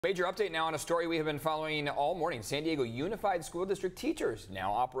Major update now on a story we have been following all morning. San Diego Unified School District teachers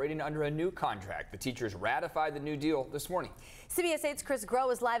now operating under a new contract. The teachers ratified the new deal this morning. CBS 8's Chris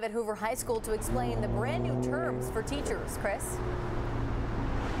Groh is live at Hoover High School to explain the brand new terms for teachers. Chris?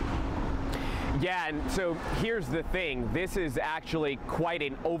 Yeah, and so here's the thing. This is actually quite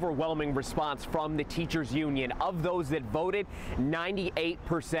an overwhelming response from the teachers union. Of those that voted,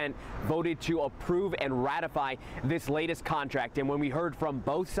 98% voted to approve and ratify this latest contract. And when we heard from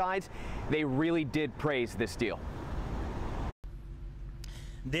both sides, they really did praise this deal.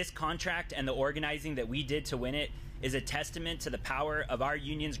 This contract and the organizing that we did to win it is a testament to the power of our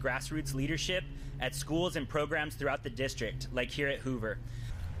union's grassroots leadership at schools and programs throughout the district, like here at Hoover.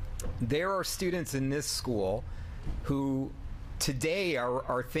 There are students in this school who today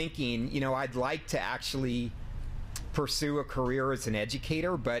are thinking, you know, I'd like to actually pursue a career as an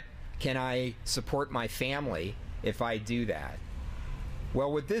educator, but can I support my family if I do that?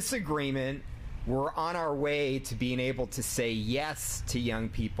 Well, with this agreement, we're on our way to being able to say yes to young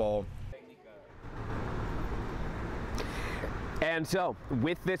people. And so,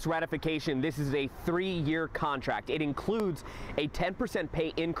 with this ratification, this is a 3-year contract. It includes a 10%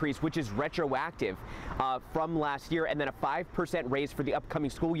 pay increase, which is retroactive from last year, and then a 5% raise for the upcoming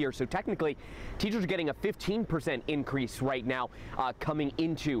school year. So technically, teachers are getting a 15% increase right now coming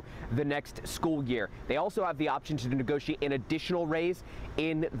into the next school year. They also have the option to negotiate an additional raise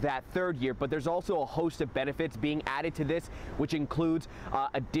in that 3rd year, but there's also a host of benefits being added to this, which includes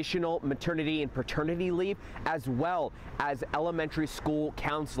additional maternity and paternity leave, as well as elementary school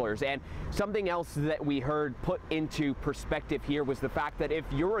counselors. And something else that we heard put into perspective here was the fact that if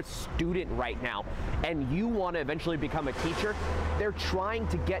you're a student right now and you want to eventually become a teacher, they're trying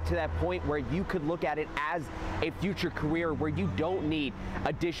to get to that point where you could look at it as a future career where you don't need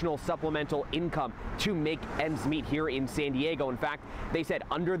additional supplemental income to make ends meet here in San Diego. In fact, they said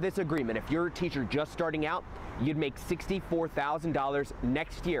under this agreement, if you're a teacher just starting out, you'd make $64,000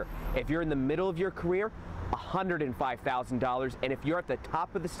 next year. If you're in the middle of your career, $105,000, and if you're at the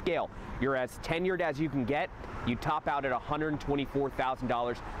top of the scale, you're as tenured as you can get, you top out at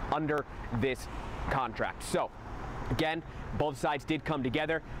 $124,000 under this contract. So again, both sides did come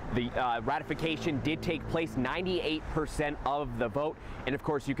together. The ratification did take place, 98% of the vote, and of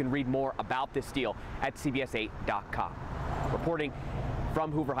course you can read more about this deal at CBS8.com. Reporting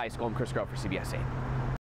from Hoover High School, I'm Chris Groh for CBS 8.